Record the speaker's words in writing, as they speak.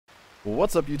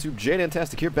What's up YouTube,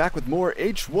 jDantastic here, back with more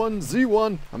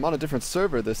H1Z1. I'm on a different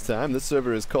server this time. This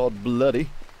server is called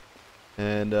Bloody.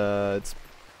 And it's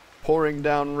pouring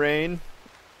down rain.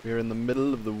 We're in the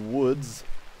middle of the woods.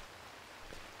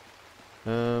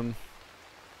 Where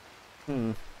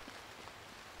a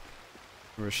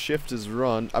shift is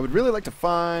run. I would really like to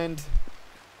find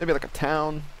maybe like a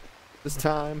town this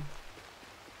time.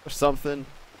 Or something.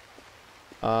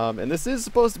 And this is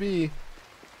supposed to be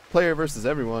player versus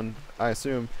everyone, I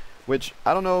assume, which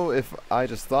I don't know if I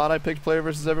just thought I picked player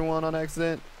versus everyone on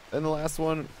accident in the last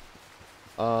one,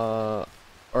 or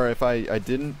if I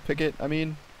didn't pick it. I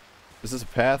mean, is this a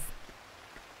path?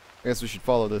 I guess we should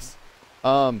follow this,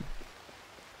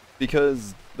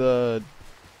 because I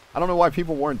don't know why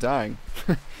people weren't dying.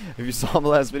 If you saw in the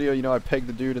last video, you know I pegged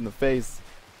the dude in the face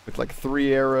with like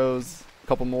 3 arrows, a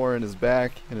couple more in his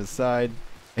back and his side,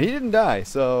 and he didn't die.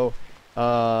 So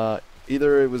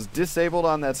either it was disabled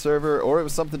on that server, or it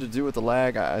was something to do with the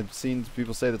lag. I've seen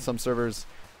people say that some servers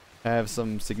have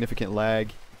some significant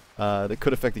lag that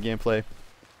could affect the gameplay.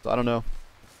 So I don't know.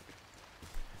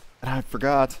 And I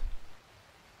forgot.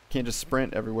 Can't just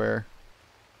sprint everywhere.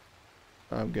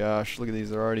 Oh gosh, look at these.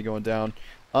 They're already going down.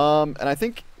 And I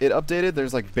think it updated.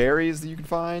 There's like berries that you can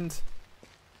find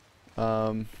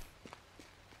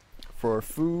for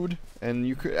food, and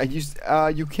you could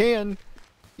you can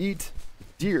eat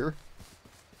deer.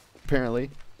 Apparently,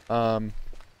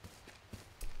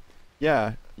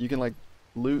 yeah, you can like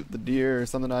loot the deer or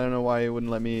something. I don't know why it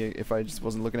wouldn't let me if I just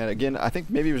wasn't looking at it. Again, I think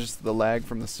maybe it was just the lag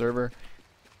from the server.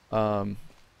 Well,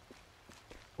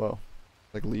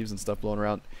 like leaves and stuff blowing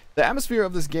around. The atmosphere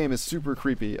of this game is super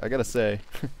creepy, I gotta say.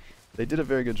 They did a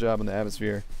very good job on the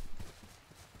atmosphere.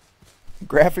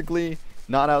 Graphically,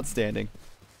 not outstanding,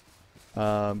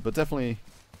 but definitely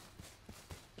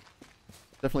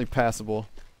passable.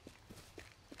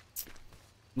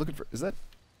 Looking for, is that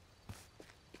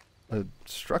a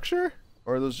structure,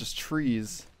 or are those just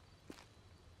trees?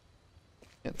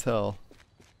 Can't tell.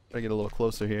 Gotta get a little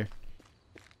closer here.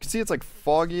 You can see it's like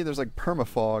foggy. There's like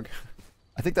permafog.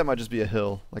 I think that might just be a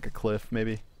hill, like a cliff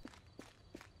maybe.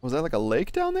 Was that like a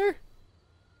lake down there?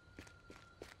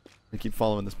 I keep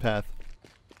following this path.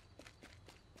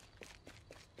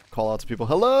 Call out to people.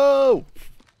 Hello!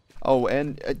 Oh,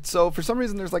 and so for some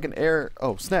reason there's like an air.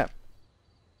 Oh, snap.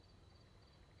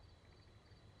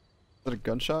 Is that a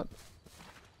gunshot? What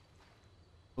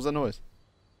was that noise?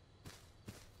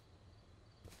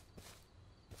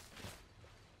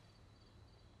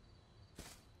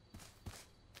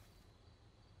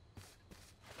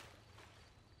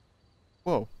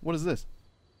 Whoa, what is this?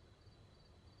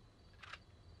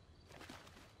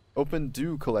 Open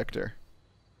dew collector.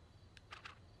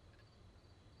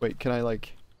 Wait, can I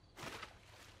like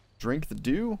drink the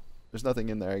dew? There's nothing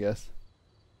in there, I guess.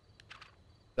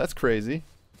 That's crazy.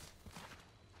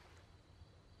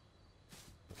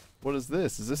 What is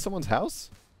this? Is this someone's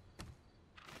house?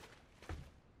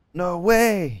 No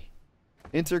way!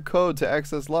 Enter code to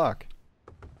access lock.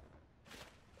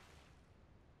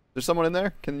 There's someone in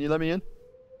there? Can you let me in?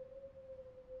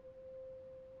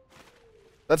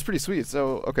 That's pretty sweet.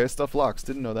 So, okay, stuff locks.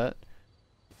 Didn't know that.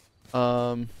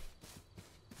 I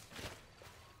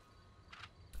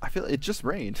feel it just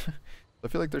rained. I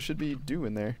feel like there should be dew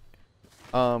in there.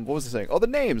 What was I saying? Oh, the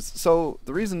names! So,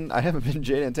 the reason I haven't been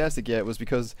jDantastic yet was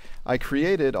because I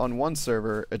created on one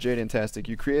server a jDantastic.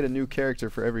 You create a new character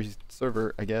for every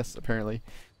server, I guess, apparently.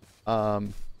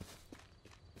 But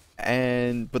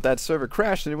that server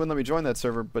crashed and it wouldn't let me join that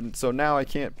server. But so now I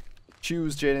can't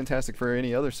choose jDantastic for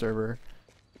any other server.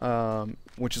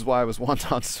 Which is why I was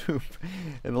Wonton Soup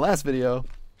in the last video.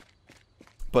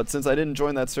 But since I didn't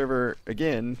join that server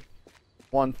again,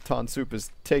 Wonton Soup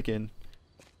is taken.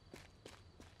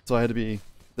 So I had to be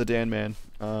the Dan Man.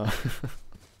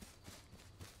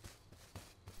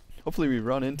 Hopefully we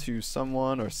run into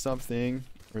someone or something,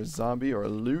 or a zombie or a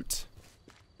loot.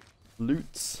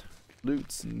 Loots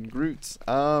and Groots.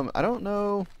 I don't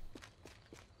know.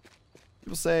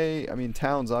 People say, I mean,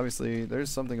 towns, obviously. There's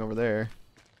something over there.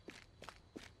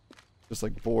 Just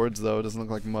like boards, though. It doesn't look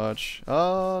like much.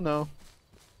 Oh, no.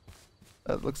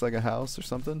 That looks like a house or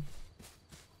something.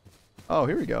 Oh,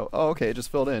 here we go. Oh, okay. It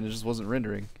just filled in. It just wasn't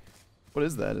rendering. What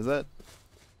is that? Is that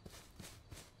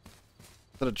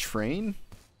a train?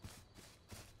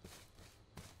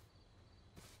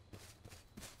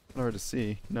 Hard to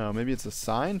see. No, maybe it's a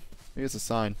sign? Maybe it's a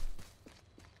sign.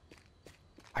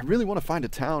 I really want to find a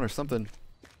town or something.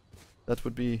 That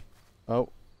would be... Oh.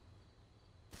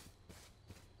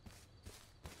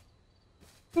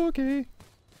 Okay.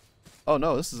 Oh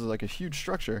no, this is like a huge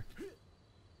structure.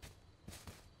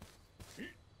 There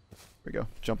we go.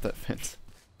 Jump that fence.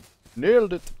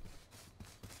 Nailed it.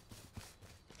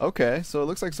 Okay, so it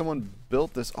looks like someone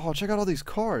built this. Oh, check out all these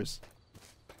cars.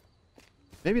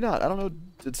 Maybe not. I don't know.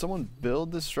 Did someone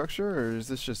build this structure, or is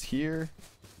this just here?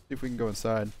 See if we can go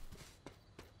inside.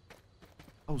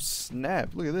 Oh,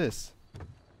 snap. Look at this.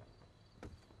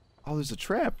 Oh, there's a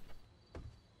trap.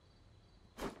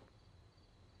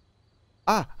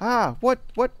 What?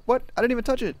 I didn't even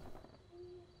touch it.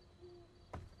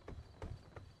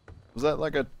 Was that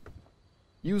like a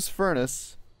use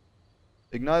furnace?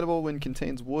 Ignitable when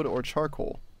contains wood or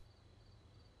charcoal.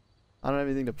 I don't have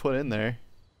anything to put in there.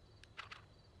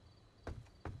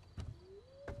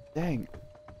 Dang.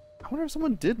 I wonder if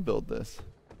someone did build this.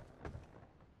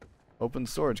 Open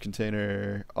storage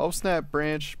container. Oh snap,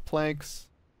 branch, planks.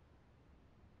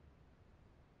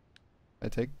 I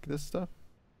take this stuff?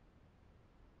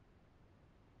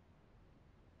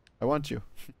 I want you.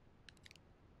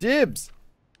 Dibs!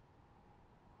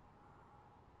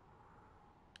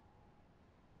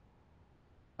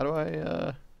 How do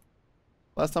I,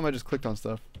 last time I just clicked on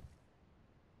stuff.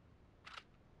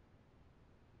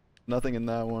 Nothing in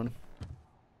that one.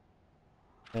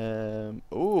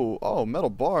 Ooh, oh,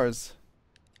 metal bars.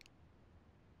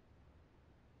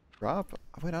 Drop?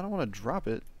 Wait, I don't want to drop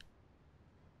it.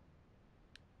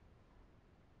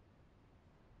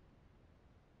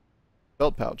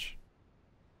 Belt pouch.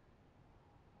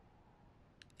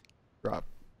 Drop.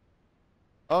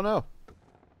 Oh no.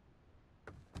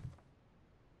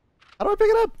 How do I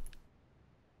pick it up?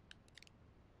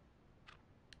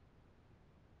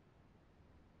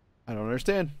 I don't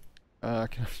understand. Can I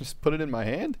just put it in my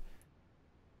hand?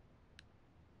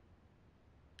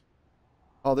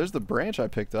 Oh, there's the branch I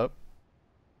picked up.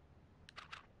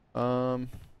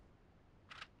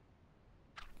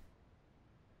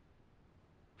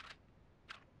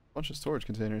 Bunch of storage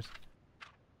containers.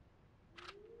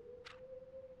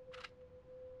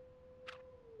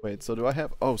 Wait, so do I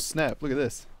have... Oh, snap. Look at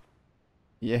this.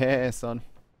 Yeah, son.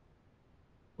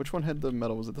 Which one had the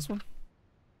metal? Was it this one?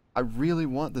 I really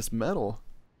want this metal.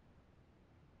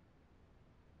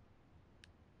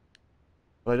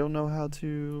 But I don't know how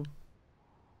to...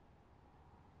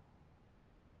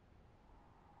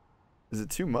 Is it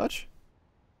too much?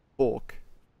 Bulk.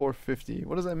 450.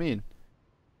 What does that mean?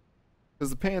 Because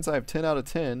the pants I have 10 out of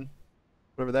 10.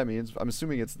 Whatever that means. I'm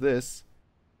assuming it's this.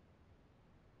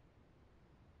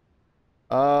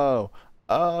 Oh.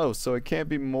 Oh, so it can't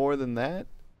be more than that?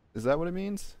 Is that what it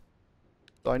means?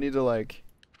 So I need to like...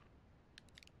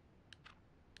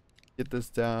 get this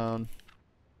down.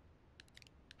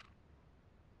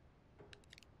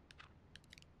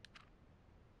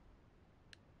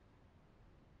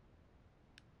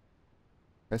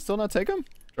 Can I still not take them?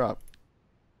 Drop.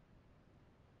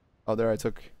 Oh, there I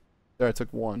took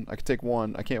one. I could take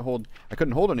one. I can't hold. I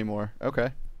couldn't hold anymore.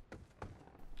 Okay.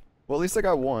 Well, at least I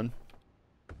got one.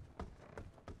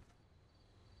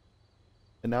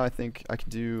 And now I think I can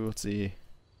do, let's see.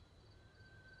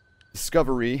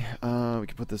 Discovery. We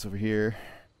can put this over here.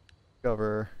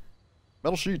 Discover.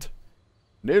 Metal sheet.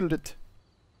 Nailed it.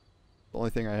 The only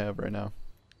thing I have right now.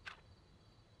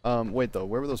 Wait though,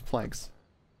 where were those planks?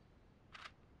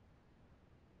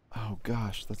 Oh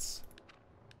gosh, that's...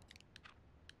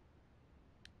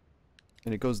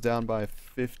 And it goes down by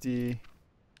 50.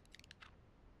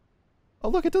 Oh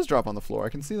look, it does drop on the floor. I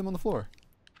can see them on the floor.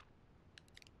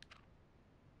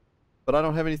 But I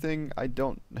don't have anything. I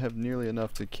don't have nearly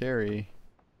enough to carry.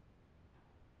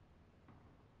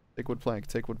 Take wood plank.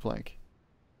 Take wood plank.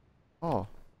 Oh.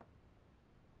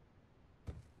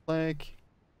 Plank.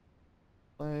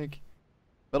 Plank.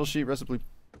 Metal sheet recipe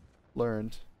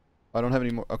learned. I don't have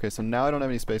any more. Okay, so now I don't have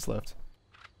any space left.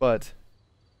 But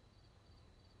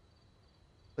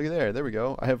look at there. There we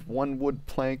go. I have one wood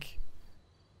plank.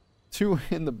 2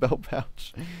 in the belt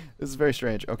pouch. This is very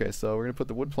strange. Okay, so we're going to put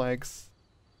the wood planks.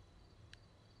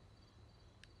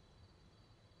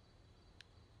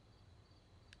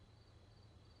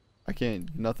 I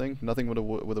can't, nothing with a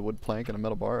wood plank and a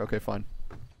metal bar. Okay, fine.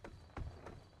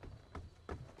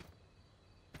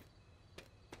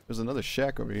 There's another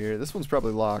shack over here. This one's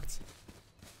probably locked.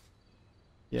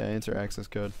 Yeah, enter access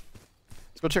code.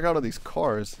 Let's go check out all these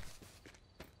cars.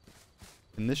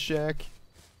 In this shack.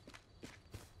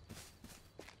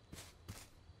 This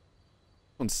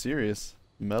one's serious.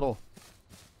 Metal.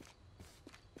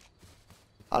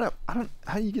 I don't,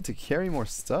 how do you get to carry more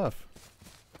stuff?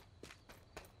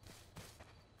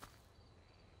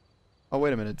 Oh,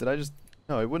 wait a minute. Did I just...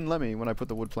 No, it wouldn't let me when I put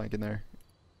the wood plank in there.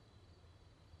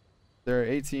 There are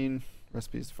 18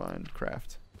 recipes to find.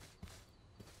 Craft.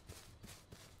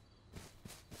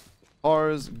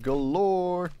 Cars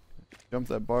galore. Jump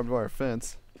that barbed wire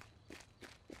fence.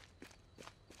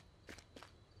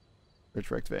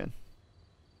 Search wrecked van.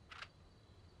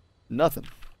 Nothing.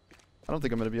 I don't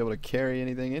think I'm going to be able to carry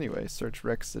anything anyway. Search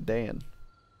wrecked sedan.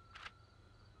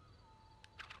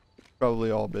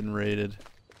 Probably all been raided.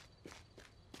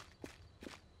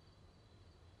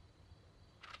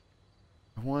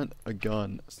 I want a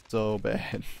gun so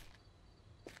bad.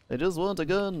 I just want a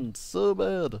gun so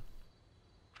bad.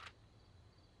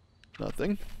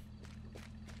 Nothing.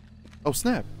 Oh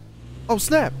snap! Oh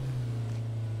snap!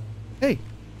 Hey!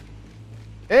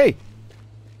 Hey!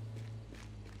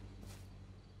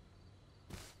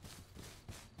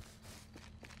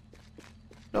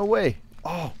 No way!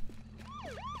 Oh!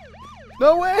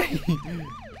 No way!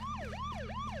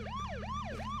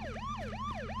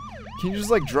 Can you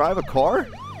just like drive a car?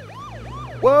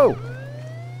 Whoa!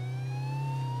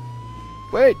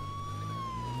 Wait!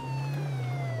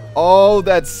 Oh,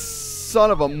 that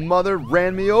son of a mother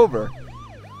ran me over.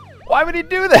 Why would he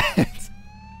do that?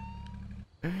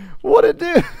 What a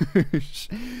douche!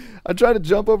 I tried to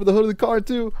jump over the hood of the car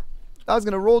too. I was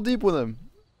gonna roll deep with him.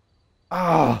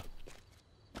 Ah!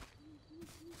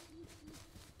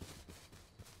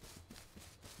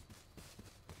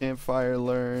 Campfire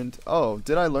learned. Oh,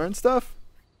 did I learn stuff?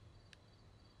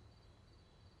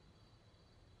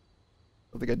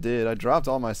 I don't think I did. I dropped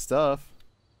all my stuff.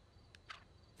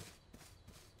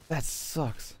 That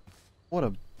sucks. What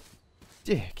a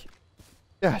dick.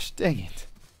 Gosh dang it.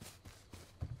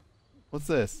 What's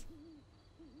this?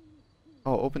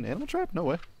 Oh, open animal trap? No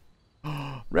way.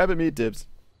 Rabbit meat dibs.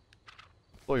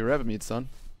 Oh, your rabbit meat, son.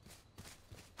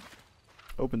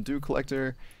 Open dew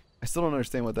collector. I still don't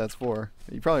understand what that's for.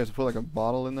 You probably have to put like a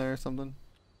bottle in there or something.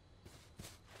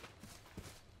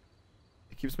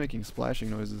 It keeps making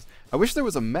splashing noises. I wish there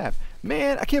was a map.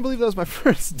 Man, I can't believe that was my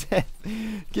first death.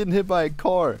 Getting hit by a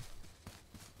car.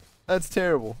 That's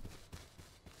terrible.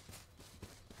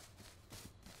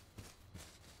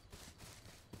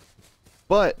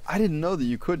 But I didn't know that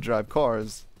you could drive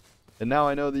cars. And now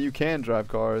I know that you can drive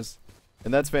cars.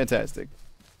 And that's fantastic.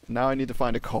 Now I need to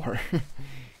find a car.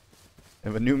 I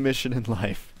have a new mission in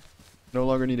life. No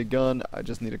longer need a gun, I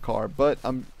just need a car. But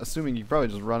I'm assuming you probably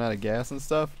just run out of gas and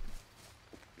stuff.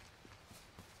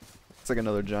 It's like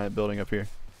another giant building up here.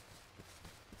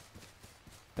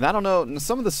 And I don't know, in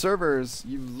some of the servers,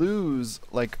 you lose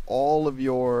like all of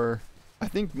your... I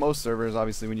think most servers,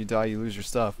 obviously, when you die, you lose your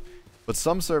stuff. But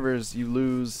some servers, you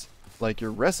lose like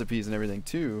your recipes and everything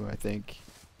too, I think.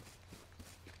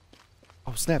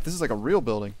 Oh snap, this is like a real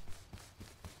building.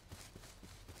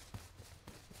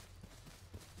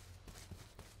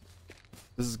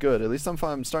 This is good. At least I'm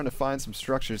starting to find some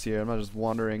structures here. I'm not just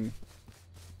wandering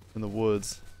in the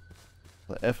woods.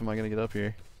 How the F am I going to get up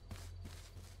here?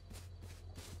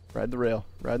 Ride the rail.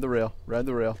 Ride the rail. Ride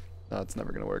the rail. No, it's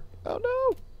never going to work.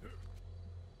 Oh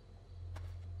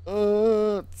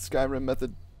no! Skyrim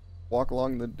method. Walk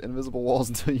along the invisible walls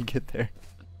until you get there.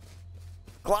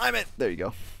 Climb it! There you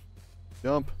go.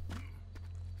 Jump.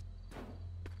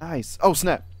 Nice. Oh,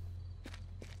 snap.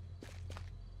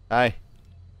 Hi.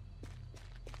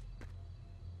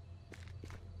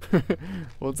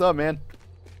 What's up, man?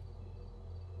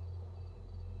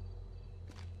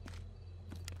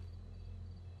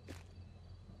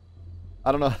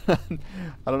 I don't know. I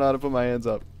don't know how to put my hands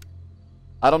up.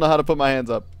 I don't know how to put my hands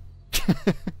up.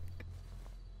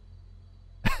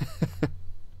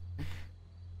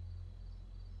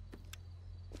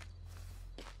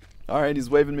 Alright, he's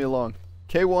waving me along.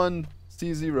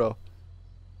 K1C0.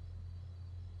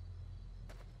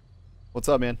 What's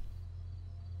up, man?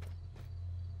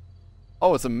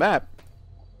 Oh, it's a map.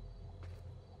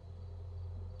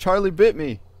 Charlie bit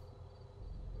me.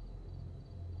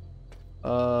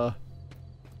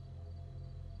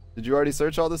 Did you already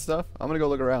search all this stuff? I'm gonna go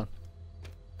look around.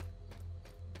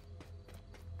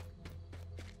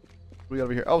 What do we got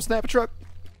over here? Oh, snap a truck.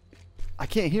 I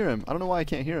can't hear him. I don't know why I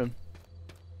can't hear him.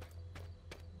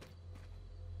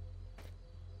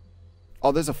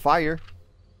 Oh, there's a fire.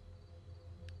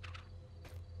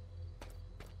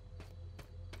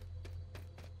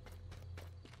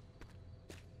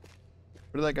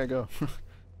 Where did that guy go? I feel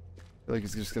like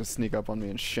he's just gonna sneak up on me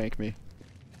and shank me.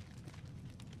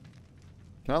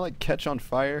 Can I like catch on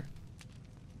fire?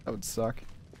 That would suck.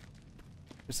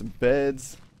 There's some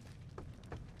beds.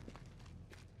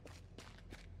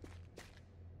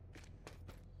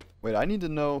 Wait, I need to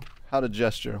know how to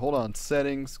gesture. Hold on.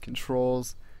 Settings,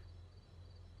 controls,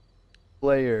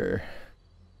 player.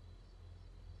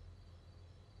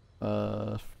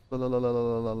 La la la la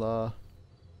la la la.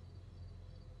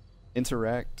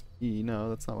 Interact. E. No,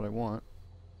 that's not what I want.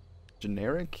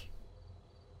 Generic.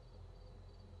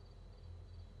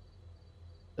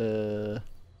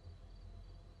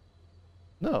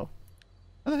 No.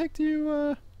 How the heck do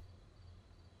you,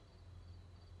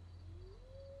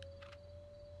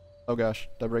 Oh gosh,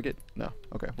 did I break it? No.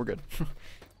 Okay, we're good.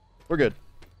 We're good.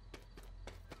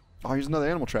 Oh, here's another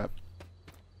animal trap.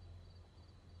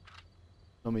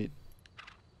 No meat.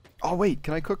 Oh wait,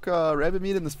 can I cook rabbit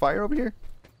meat in this fire over here?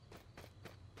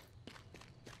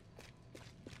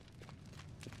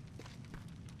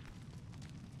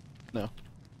 No.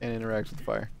 And interact with the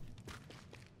fire.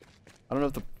 I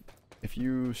don't know if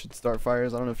you should start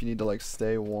fires. I don't know if you need to like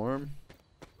stay warm.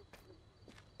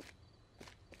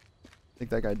 I think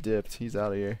that guy dipped. He's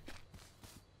out of here.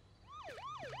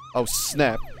 Oh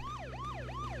snap.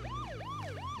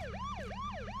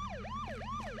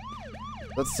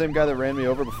 That's the same guy that ran me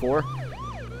over before.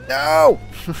 No!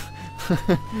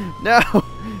 No!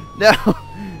 No!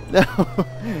 No!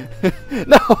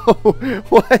 No!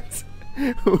 What?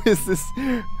 Who is this?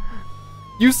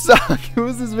 You suck! Who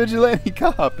is this vigilante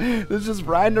cop that's just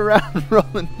riding around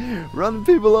running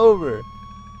people over?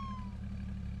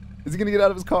 Is he gonna get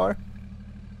out of his car?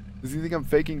 Does he think I'm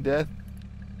faking death?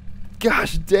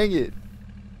 Gosh dang it!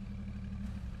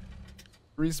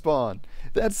 Respawn.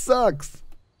 That sucks!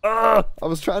 Ugh! I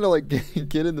was trying to like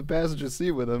get in the passenger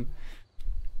seat with him.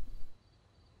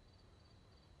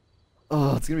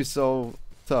 Oh, it's gonna be so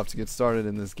tough to get started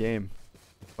in this game.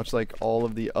 Much like all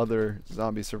of the other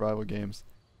zombie survival games.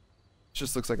 It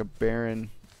just looks like a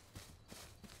barren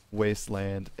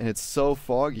wasteland. And it's so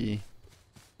foggy.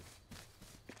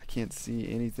 I can't see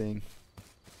anything.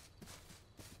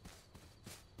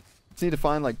 Just need to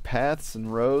find like paths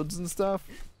and roads and stuff.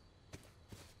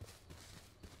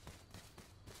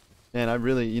 Man, I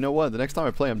really, you know what? The next time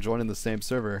I play, I'm joining the same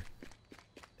server.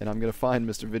 And I'm gonna find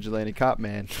Mr. Vigilante Cop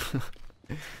Man.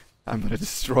 I'm gonna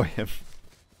destroy him.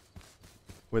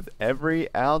 With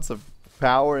every ounce of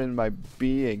power in my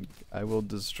being, I will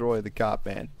destroy the Cop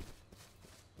Man.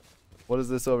 What is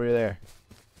this over there?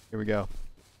 Here we go.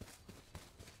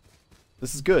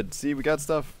 This is good. See, we got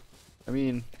stuff. I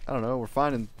mean, I don't know. We're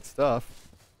finding stuff.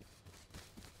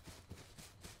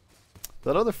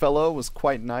 That other fellow was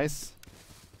quite nice.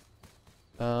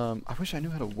 I wish I knew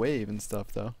how to wave and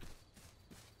stuff, though.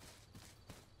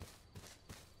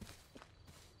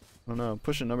 I don't know.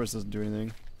 Pushing numbers doesn't do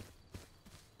anything.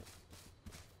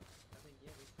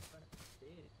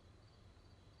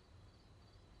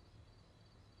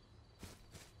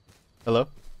 Hello? I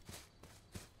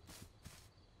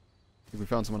think we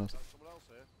found someone else.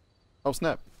 Oh,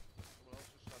 snap.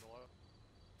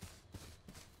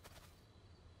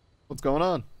 What's going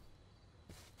on?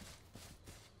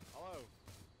 Hello.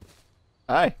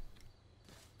 Hi.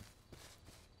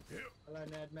 Hello,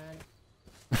 Ned, man.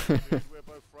 We're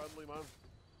both friendly,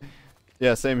 man.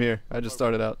 Yeah, same here. I just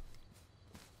started out.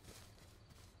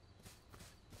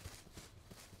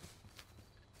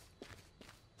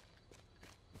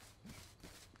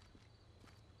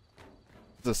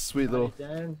 It's a sweet little...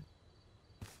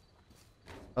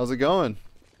 How's it going?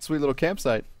 Sweet little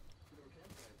campsite.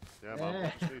 Yeah,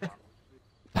 man.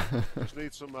 Just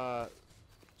need some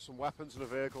weapons and a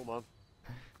vehicle, man.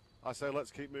 I say let's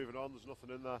keep moving on. There's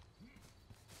nothing in there.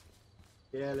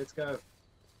 Yeah, let's go.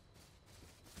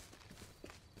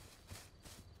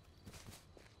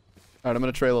 Alright, I'm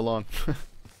gonna trail along.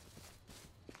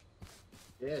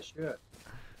 Yeah, sure.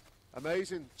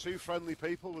 Amazing. 2 friendly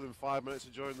people within 5 minutes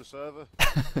of joining the server.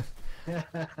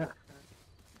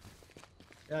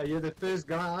 Yeah, you're the first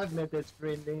guy I've met that's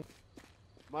friendly.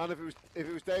 Man, if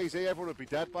it was DayZ, everyone would be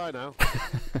dead by now.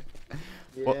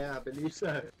 Yeah, well, I believe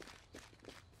so.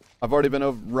 I've already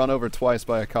been run over twice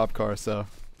by a cop car, so...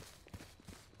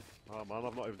 Oh man,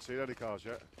 I've not even seen any cars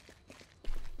yet.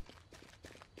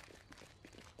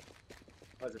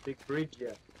 There's a big bridge,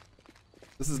 yeah.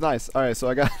 This is nice. Alright, so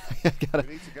I got I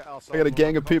got a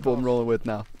gang of people I'm rolling with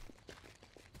now.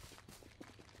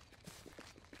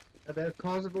 The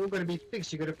cars have all got to be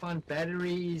fixed. You got to find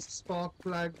batteries, spark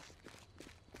plugs.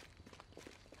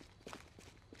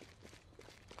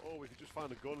 Oh, we could just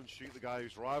find a gun and shoot the guy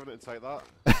who's driving it and take that.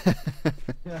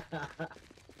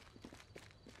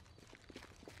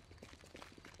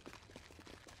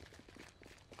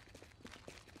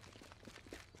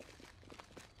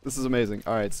 This is amazing.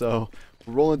 Alright, so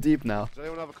we're rolling deep now. Does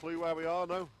anyone have a clue where we are?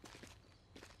 No?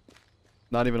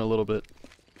 Not even a little bit.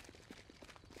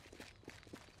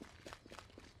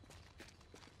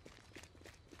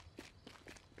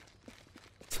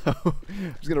 So,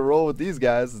 I'm just gonna roll with these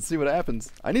guys and see what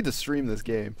happens. I need to stream this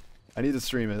game. I need to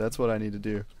stream it. That's what I need to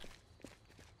do.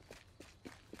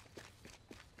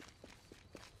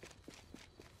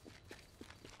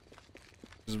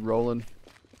 Just rolling.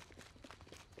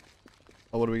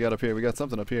 Oh, what do we got up here? We got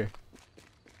something up here.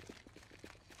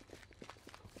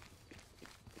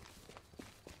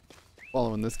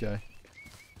 Following this guy.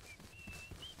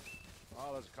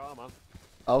 Oh, there's a car, man.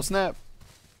 Oh snap!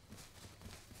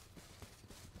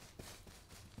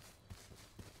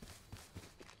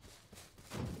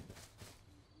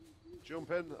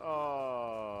 Jump in.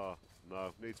 Oh,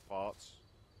 no. Needs parts.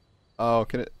 Oh,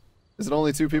 can it? Is it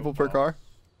only 2 people per car?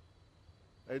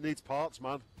 It needs parts,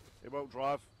 man. It won't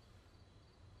drive.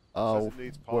 Oh, Says it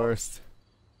needs parts. worst.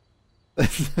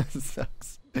 This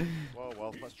sucks.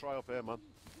 Well, let's try up here, man.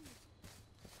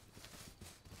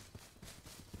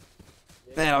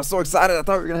 Man, I was so excited. I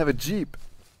thought we were gonna have a Jeep.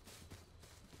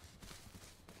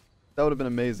 That would have been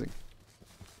amazing.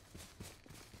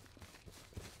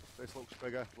 This looks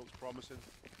bigger. Looks promising.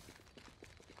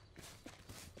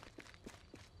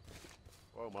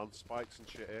 Whoa, man. Spikes and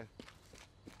shit here.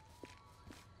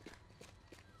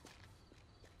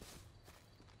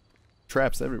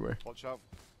 Traps everywhere. Watch out.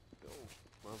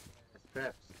 Oh, man.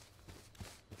 Traps.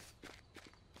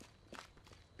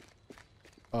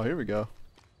 Oh, here we go.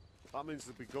 That means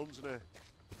there'll be guns in here.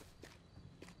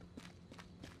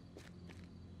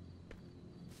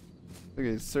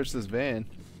 Okay, search this van.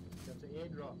 That's an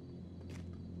airdrop.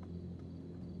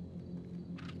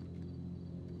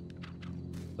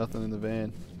 Nothing in the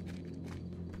van.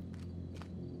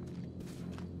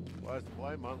 Where's the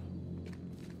plane, man?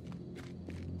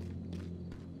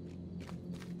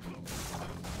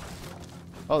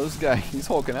 Oh, this guy, he's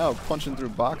hulking out, punching through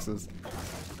boxes.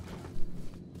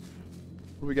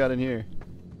 What do we got in here?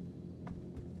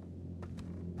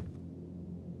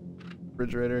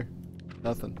 Refrigerator.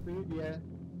 Nothing. Food, yeah.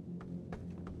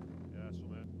 Yeah,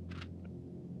 some here.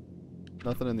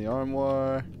 Nothing in the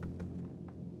armoire.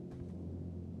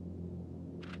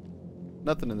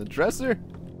 Nothing in the dresser.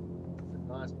 It's a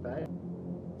nice bag.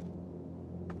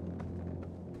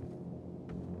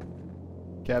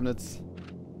 Cabinets.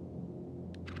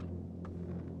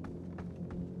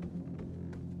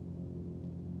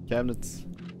 Cabinets.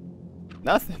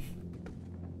 Nothing.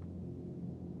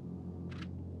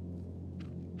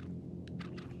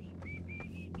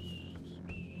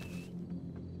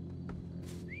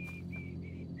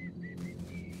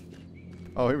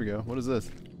 Oh, here we go. What is this?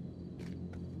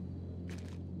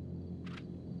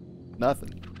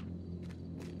 Nothing. I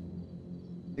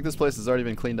think this place has already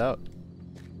been cleaned out.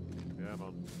 Yeah,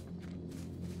 man.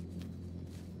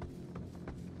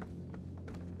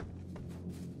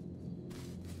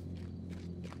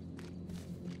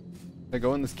 Can I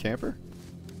go in this camper?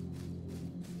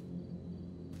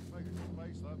 Make a good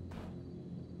base, though.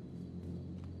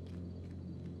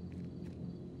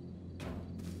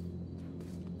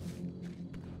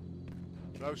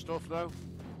 No stuff, no?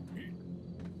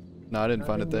 No, I didn't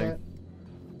find a Nothing thing. yet.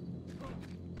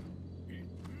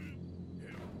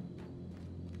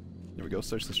 Here we go,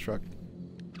 search this truck.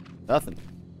 Nothing.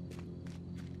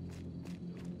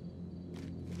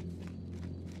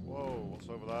 Whoa, what's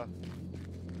over there?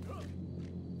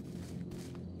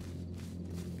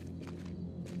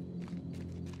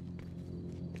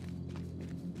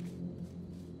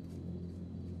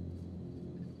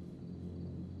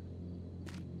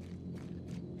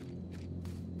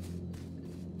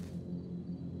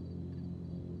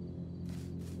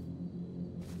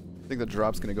 I think the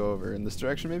drop's gonna go over in this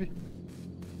direction, maybe? Nothing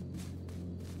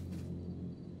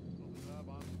there,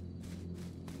 man.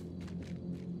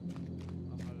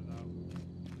 I'm headed out.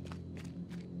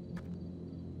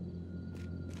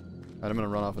 Alright, I'm gonna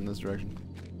run off in this direction.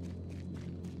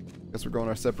 Guess we're going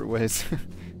our separate ways. Where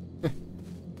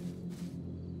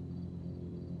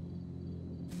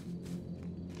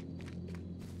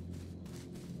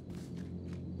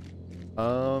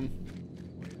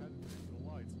you headed to? The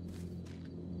light.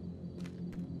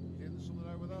 You hear something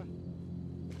over there?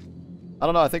 I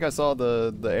don't know, I think I saw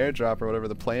the airdrop or whatever,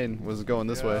 the plane was going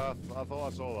this way. Yeah, I thought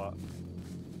I saw that.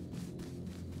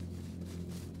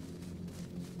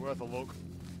 Worth a look.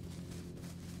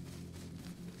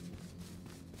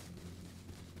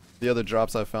 The other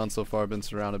drops I've found so far have been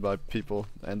surrounded by people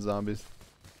and zombies.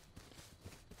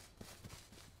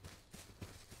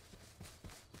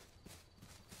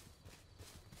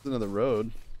 There's another road.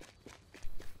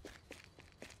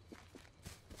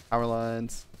 Power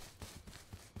lines.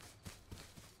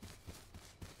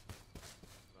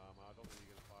 Nah, man, I don't think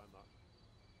you're gonna find that.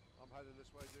 I'm heading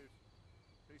this way, dude.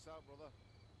 Peace out, brother.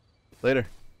 Later.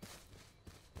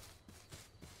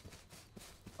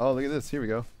 Oh, look at this. Here we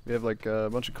go. We have like a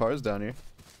bunch of cars down here.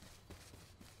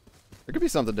 There could be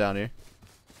something down here.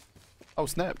 Oh,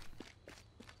 snap.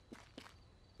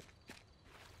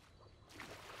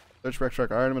 Search wreck truck.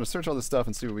 Alright, I'm gonna search all this stuff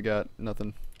and see what we got.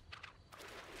 Nothing.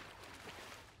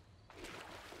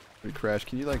 We crash.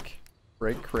 Can you like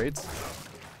break crates?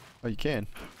 Oh, you can.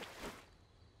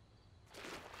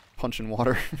 punching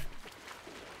water.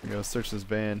 We go search this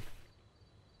van.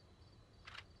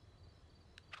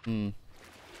 I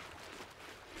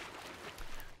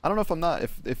don't know if I'm not,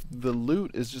 if the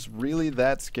loot is just really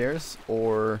that scarce,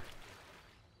 or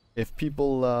if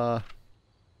people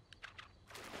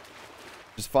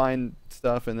just find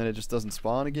stuff and then it just doesn't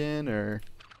spawn again, or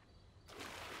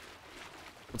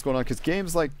what's going on. Because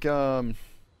games like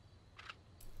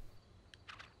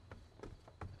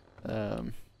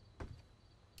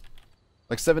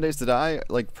like 7 Days to Die,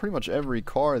 like pretty much every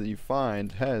car that you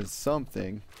find has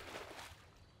something,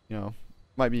 you know,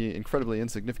 might be incredibly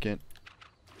insignificant,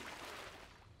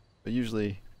 but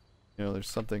usually, you know, there's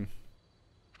something,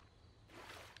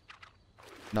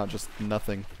 not just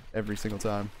nothing every single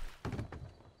time.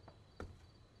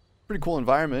 Pretty cool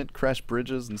environment, crashed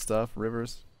bridges and stuff,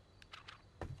 rivers.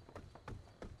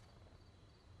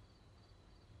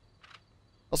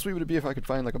 How sweet would it be if I could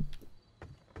find like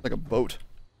a boat?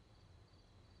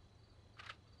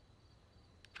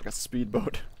 Like a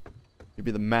speedboat. You'd be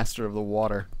the master of the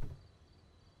water.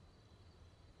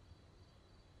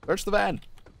 Search the van!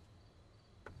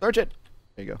 Search it!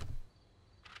 There you go.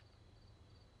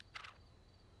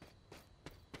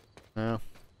 No.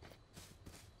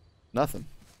 Nothing.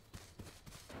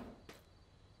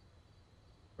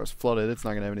 Of course, flooded, it's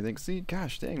not gonna have anything. See,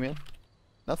 gosh dang, man.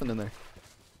 Nothing in there.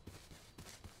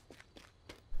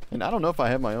 And I don't know if I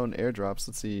have my own airdrops.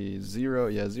 Let's see. Zero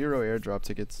airdrop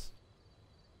tickets.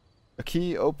 A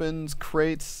key opens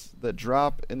crates that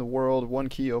drop in the world. One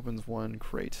key opens one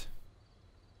crate.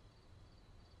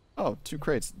 Oh, 2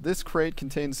 crates. This crate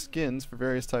contains skins for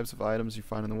various types of items you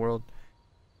find in the world.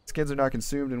 Skins are not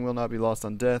consumed and will not be lost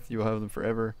on death. You will have them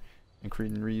forever and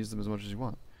reuse them as much as you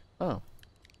want. Oh.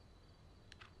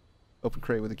 Open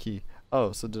crate with a key.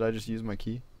 Oh, so did I just use my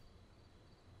key?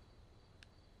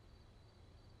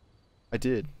 I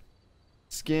did.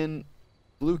 Skin,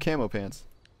 blue camo pants.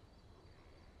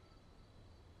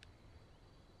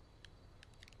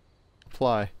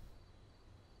 Apply.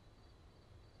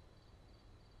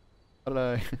 How did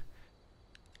I...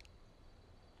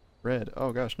 Red.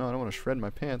 Oh gosh, no, I don't want to shred my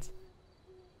pants.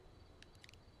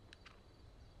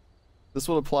 This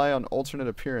will apply on alternate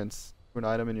appearance to an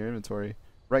item in your inventory.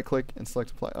 Right click and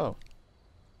select apply. Oh.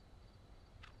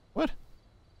 What?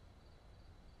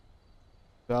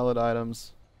 Valid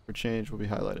items for change will be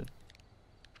highlighted.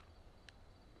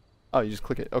 Oh, you just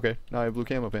click it. Okay, now I have blue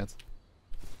camo pants.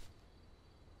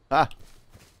 Ah!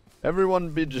 Everyone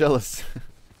be jealous.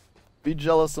 Be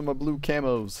jealous of my blue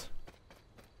camos.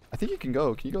 I think you can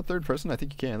go. Can you go third person? I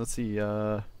think you can. Let's see.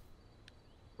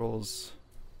 Roles.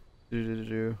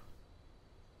 Open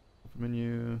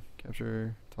menu.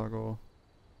 Capture. Toggle.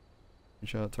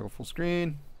 Shot. Toggle full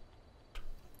screen.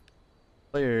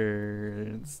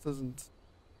 Player. This doesn't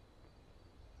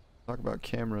talk about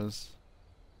cameras.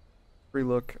 Free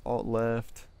look. Alt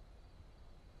left.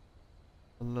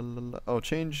 Oh,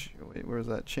 change. Wait, where is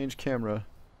that? Change camera.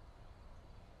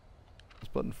 It's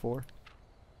button 4.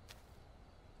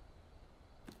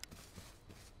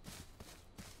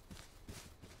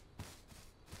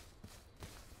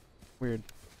 Weird.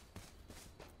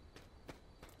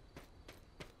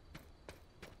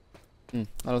 I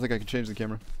don't think I can change the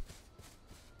camera.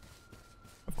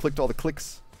 I've clicked all the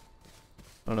clicks.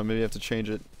 I don't know, maybe I have to change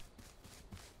it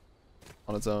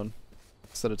on its own.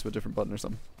 Set it to a different button or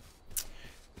something.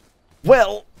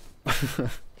 Well, this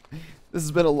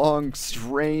has been a long,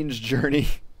 strange journey.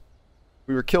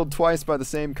 We were killed twice by the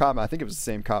same cop. I think it was the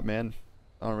same cop, man.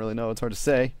 I don't really know. It's hard to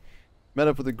say. Met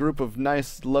up with a group of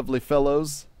nice, lovely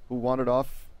fellows who wandered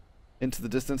off into the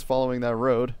distance following that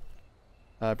road.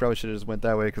 I probably should have just went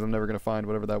that way because I'm never going to find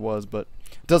whatever that was, but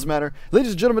it doesn't matter.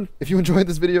 Ladies and gentlemen, if you enjoyed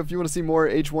this video, if you want to see more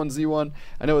H1Z1,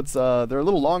 I know it's they're a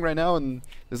little long right now and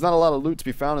there's not a lot of loot to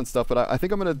be found and stuff, but I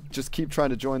think I'm going to just keep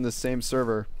trying to join this same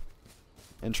server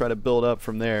and try to build up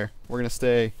from there. We're going to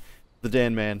stay the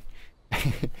Dan Man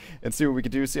and see what we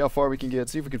can do, see how far we can get,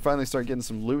 see if we can finally start getting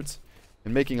some loot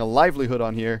and making a livelihood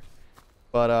on here.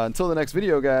 But until the next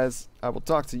video, guys, I will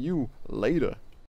talk to you later.